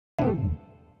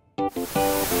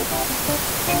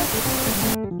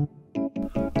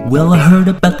Well, I heard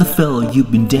about the fella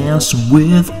you've been dancing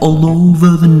with all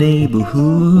over the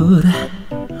neighborhood.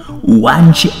 Why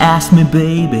didn't you ask me,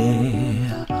 baby?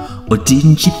 Or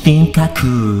didn't you think I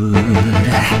could?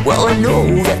 Well, I know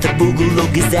that the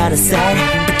boogaloo is out of sight,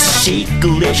 but to shake a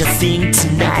leisure thing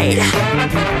tonight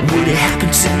would it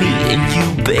happen to me and you,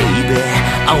 baby?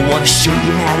 I wanna show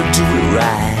you how to do it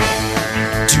right.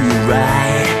 Do it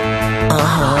right,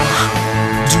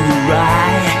 do it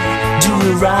right, do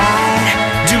it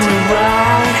right, do it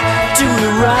right, do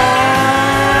it right.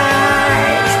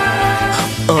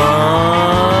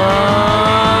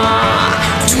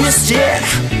 Twist it,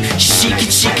 shake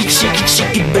it, shake it, shake it,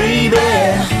 shake it, baby.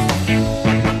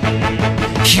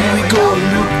 Here we go,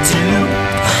 loop to loop.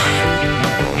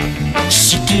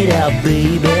 Shake it out,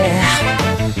 baby.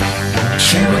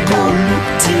 Here we go, loop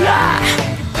till I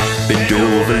bend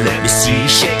over, let me see,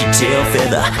 shake your tail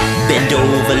feather. Bend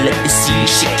over, let me see,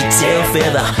 shake your tail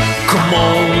feather. Come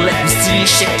on, let me see,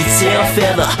 shake your tail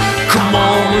feather. Come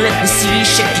on, let me see,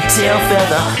 shake your tail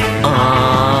feather.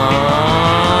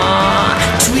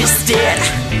 Twist it,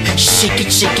 shake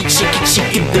it, shake it, shake it,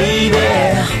 shake it, baby.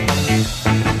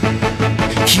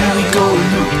 Here we go,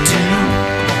 loop to loop.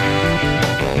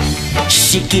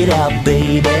 Shake it out,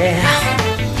 baby.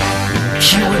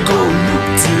 Here we go, loop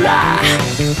till I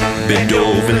bend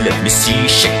over, let me see,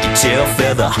 shake your tail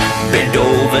feather. Bend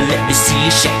over, let me see,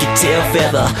 shake your tail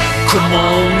feather. Come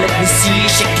on, let me see,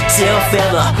 shake your tail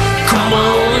feather. Come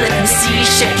on, let me see,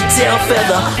 shake your tail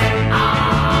feather.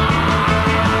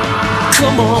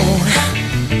 Come on,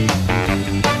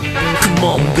 come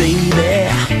on, baby.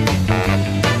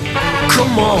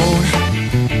 Come on,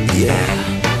 yeah,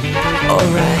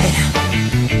 alright.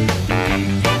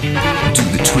 Do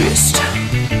the twist,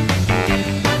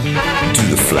 do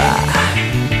the fly,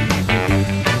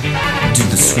 do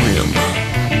the swim,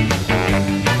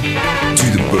 do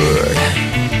the bird,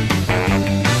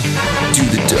 do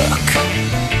the duck,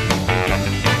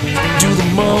 do the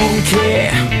monkey.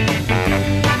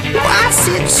 What's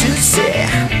it to say?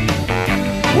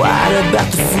 What about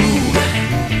the food?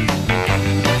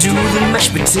 Do the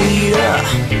mashed potato.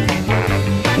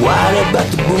 What about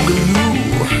the boogaloo?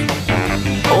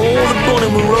 Oh, the bony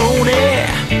maroni.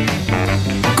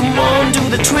 Come on, do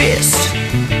the twist.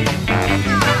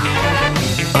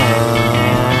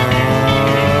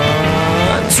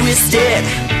 Twist it.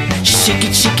 Shake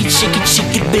it, shake it, shake it,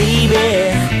 shake it,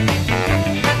 baby.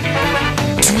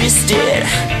 Twist it.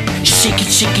 Shake it,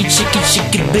 shake it, shake it,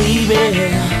 shake it, baby.